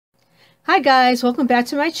Hi guys, welcome back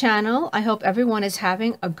to my channel. I hope everyone is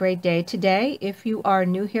having a great day today. If you are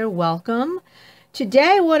new here, welcome.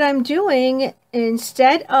 Today what I'm doing,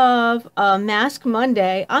 instead of a Mask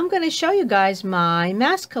Monday, I'm going to show you guys my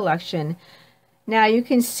mask collection. Now you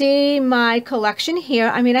can see my collection here.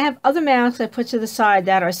 I mean, I have other masks I put to the side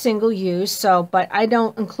that are single use, but I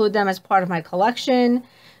don't include them as part of my collection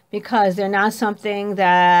because they're not something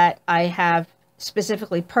that I have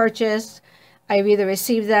specifically purchased. I've either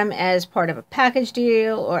received them as part of a package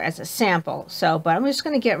deal or as a sample. But I'm just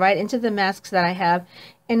going to get right into the masks that I have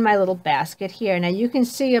in my little basket here. Now you can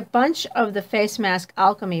see a bunch of the face mask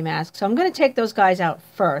alchemy masks. So I'm going to take those guys out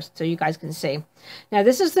first so you guys can see. Now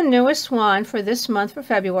this is the newest one for this month, for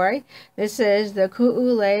February. This is the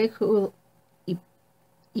Ku'ule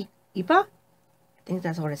Ipa? I think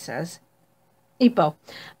that's what it says. Ipo.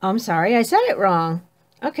 I'm sorry, I said it wrong.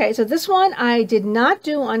 Okay, so this one I did not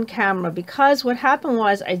do on camera because what happened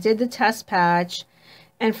was I did the test patch,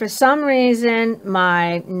 and for some reason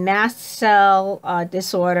my mast cell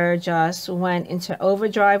disorder just went into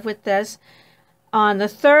overdrive with this. On the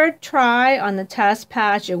third try on the test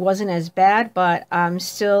patch, it wasn't as bad, but I'm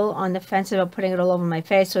still on the fence about putting it all over my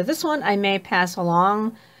face. So this one I may pass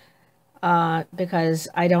along because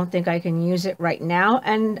I don't think I can use it right now.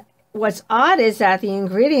 And what's odd is that the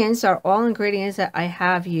ingredients are all ingredients that I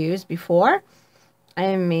have used before.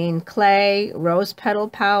 I mean, clay, rose petal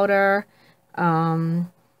powder,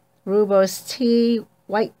 rooibos tea,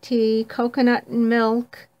 white tea, coconut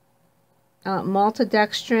milk,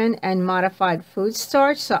 maltodextrin, and modified food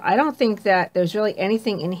starch. So I don't think that there's really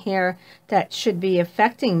anything in here that should be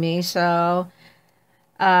affecting me.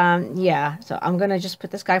 Yeah, so I'm gonna just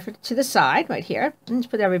put this guy to the side right here. Let's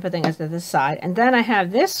put everything to the side. And then I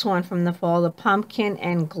have this one from the fall, the pumpkin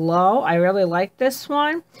and glow. I really like this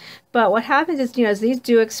one, but what happens is, as these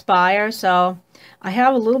do expire, so I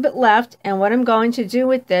have a little bit left. And what I'm going to do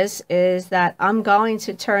with this is that I'm going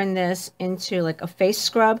to turn this into like a face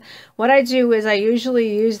scrub. What I do is I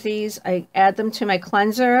usually use these, I add them to my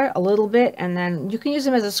cleanser a little bit, and then you can use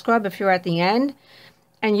them as a scrub if you're at the end.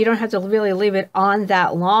 And you don't have to really leave it on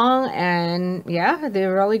that long. And yeah,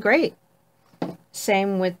 they're really great.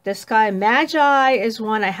 Same with this guy. Magi is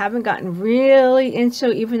one I haven't gotten really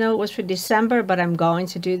into, even though it was for December, but I'm going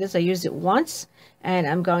to do this. I used it once, and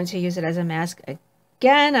I'm going to use it as a mask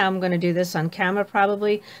again. I'm going to do this on camera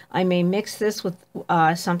probably. I may mix this with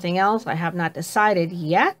something else. I have not decided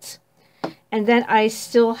yet. And then I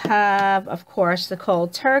still have, of course, the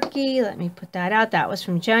cold turkey. Let me put that out. That was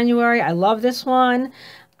from January. I love this one.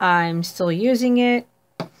 I'm still using it.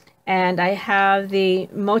 And I have the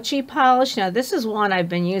mochi polish. Now, this is one I've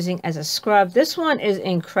been using as a scrub. This one is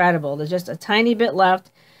incredible. There's just a tiny bit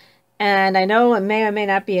left. And I know it may or may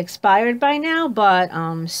not be expired by now, but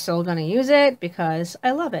I'm still going to use it because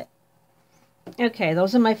I love it. Okay,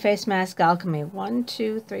 those are my face mask alchemy. 1,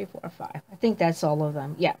 2, 3, 4, 5. I think that's all of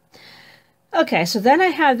them. Yeah. Okay, so then I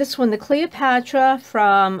have this one, the Cleopatra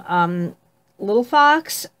from Little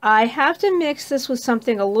Fox. I have to mix this with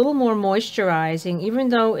something a little more moisturizing. Even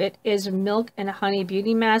though it is a milk and honey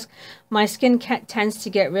beauty mask, my skin tends to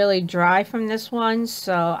get really dry from this one,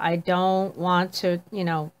 so I don't want to,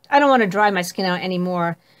 I don't want to dry my skin out any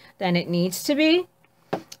more than it needs to be.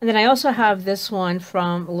 And then I also have this one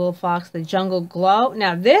from Little Fox, the Jungle Glow.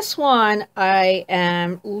 Now this one, I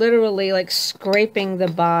am literally like scraping the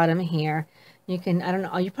bottom here. You can, I don't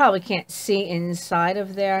know, you probably can't see inside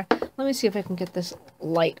of there. Let me see if I can get this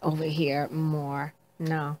light over here more.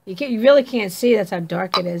 No, you really can't see. That's how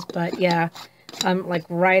dark it is. But yeah, I'm like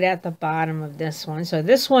right at the bottom of this one. So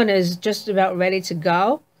this one is just about ready to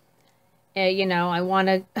go. I want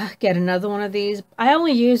to get another one of these. I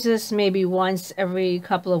only use this maybe once every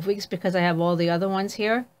couple of weeks because I have all the other ones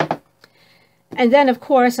here. And then, of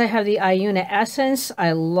course, I have the Iuna Essence.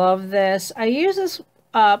 I love this. I use this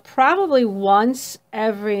probably once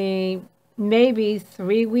every maybe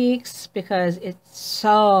 3 weeks because it's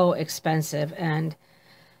so expensive and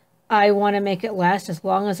I want to make it last as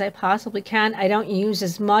long as I possibly can. I don't use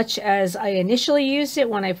as much as I initially used it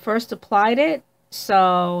when I first applied it,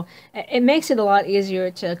 so it makes it a lot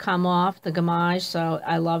easier to come off the gommage. So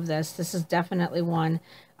I love this. This is definitely one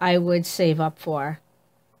I would save up for.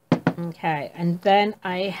 Okay, and then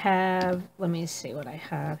I have, let me see what I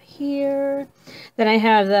have here. Then I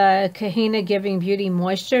have the Kahina Giving Beauty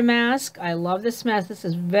Moisture Mask. I love this mask. This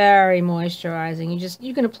is very moisturizing.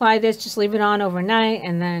 You can apply this, just leave it on overnight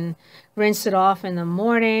and then rinse it off in the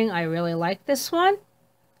morning. I really like this one.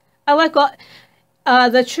 I like all,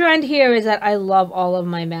 the trend here is that I love all of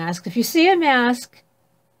my masks. If you see a mask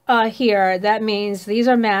here, that means these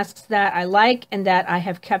are masks that I like and that I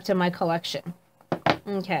have kept in my collection.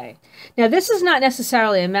 Okay. Now this is not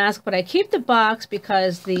necessarily a mask, but I keep the box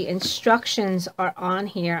because the instructions are on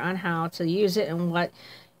here on how to use it and what,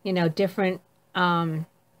 you know, different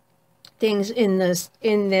things in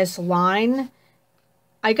this line.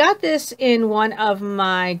 I got this in one of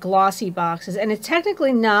my glossy boxes, and it's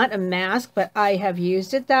technically not a mask, but I have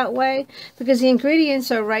used it that way because the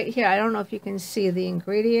ingredients are right here. I don't know if you can see the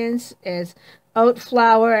ingredients. It's oat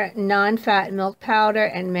flour, non-fat milk powder,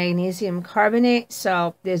 and magnesium carbonate.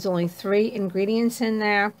 So there's only 3 ingredients in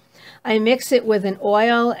there. I mix it with an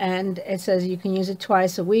oil, and it says you can use it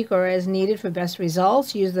twice a week or as needed for best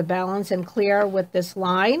results. Use the balance and clear with this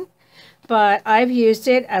line. But I've used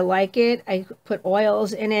it. I like it. I put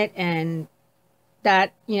oils in it, and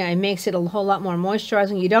that, you know, it makes it a whole lot more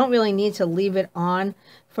moisturizing. You don't really need to leave it on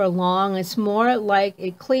for long. It's more like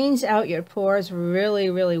it cleans out your pores really,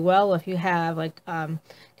 really well if you have like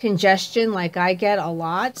congestion like I get a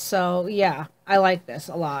lot. So yeah, I like this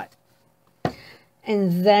a lot.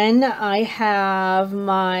 And then I have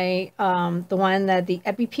my, the one that the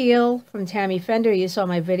Epi Peel from Tammy Fender. You saw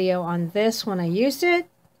my video on this when I used it.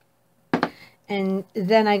 And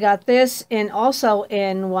then I got this also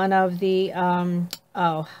in one of the,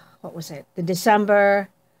 oh, what was it? The December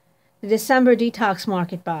Detox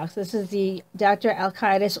Market box. This is the Dr.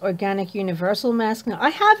 Alkaitis Organic Universal Mask. Now,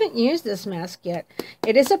 I haven't used this mask yet.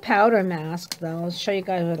 It is a powder mask, though. I'll show you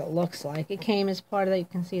guys what it looks like. It came as part of that. You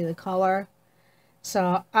can see the color.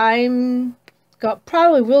 So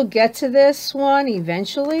probably will get to this one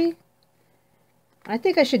eventually. I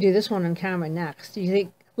think I should do this one on camera next. Do you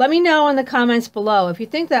think? Let me know in the comments below if you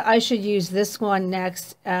think that I should use this one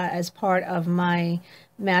next as part of my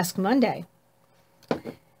Mask Monday.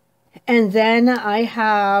 And then I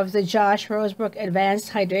have the Josh Rosebrook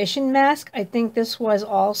Advanced Hydration Mask. I think this was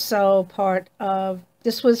also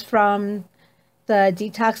this was from the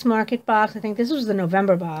Detox Market box. I think this was the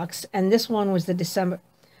November box, and this one was the December.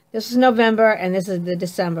 This is November, and this is the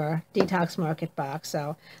December Detox Market box.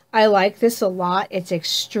 So I like this a lot. It's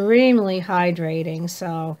extremely hydrating.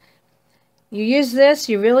 So you use this,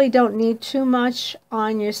 you really don't need too much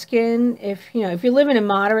on your skin. If you live in a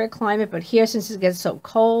moderate climate, but here, since it gets so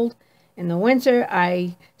cold in the winter,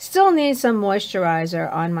 I still need some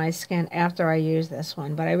moisturizer on my skin after I use this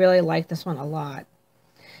one. But I really like this one a lot.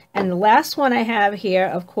 And the last one I have here,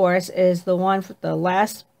 of course, is the one for the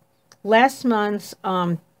last month's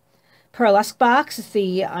Pearlesque box. Is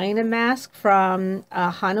the Aina mask from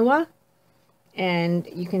Hanwha, and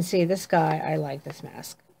you can see this guy. I like this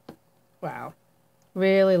mask. Wow,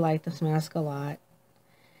 really like this mask a lot.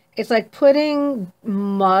 It's like putting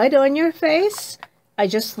mud on your face. I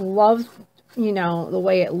just love, you know, the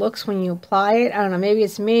way it looks when you apply it. I don't know, maybe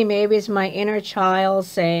it's me, maybe it's my inner child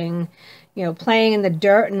saying, you know, playing in the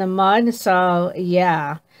dirt and the mud. So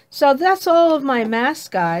yeah. So that's all of my masks,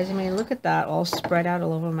 guys. I mean, look at that, all spread out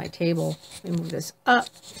all over my table. Let me move this up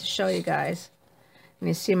to show you guys. And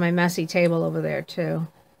you see my messy table over there, too.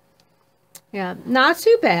 Yeah, not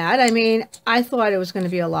too bad. I mean, I thought it was going to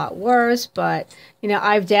be a lot worse, but, you know,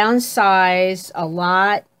 I've downsized a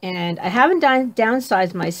lot, and I haven't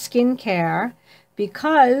downsized my skincare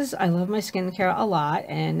because I love my skincare a lot,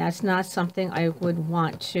 and that's not something I would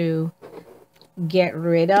want to get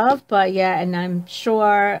rid of. But yeah, and I'm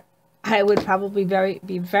sure I would probably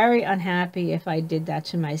be very unhappy if I did that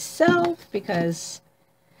to myself, because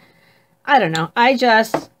I don't know, I'm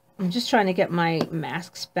just trying to get my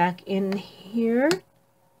masks back in here.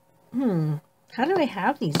 How do I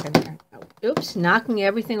have these in there? Oh, oops, knocking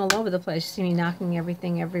everything all over the place. You see me knocking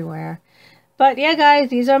everything everywhere. But yeah, guys,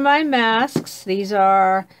 these are my masks. These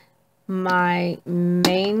are my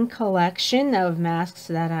main collection of masks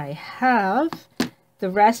that I have. The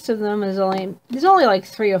rest of them there's only like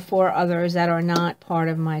 3 or 4 others that are not part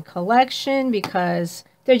of my collection because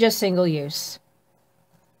they're just single use.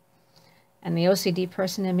 And the OCD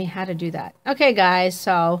person in me had to do that. Okay, guys,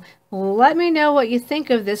 so let me know what you think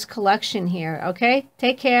of this collection here, okay?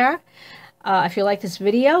 Take care. If you like this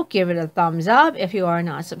video, give it a thumbs up. If you are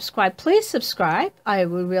not subscribed, please subscribe. I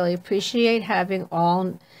would really appreciate having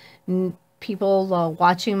all people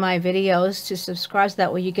watching my videos to subscribe, so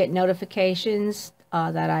that way you get notifications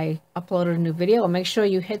that I uploaded a new video. And make sure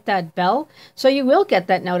you hit that bell so you will get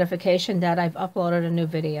that notification that I've uploaded a new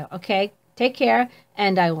video, okay? Take care,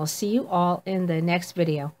 and I will see you all in the next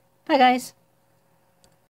video. Bye, guys.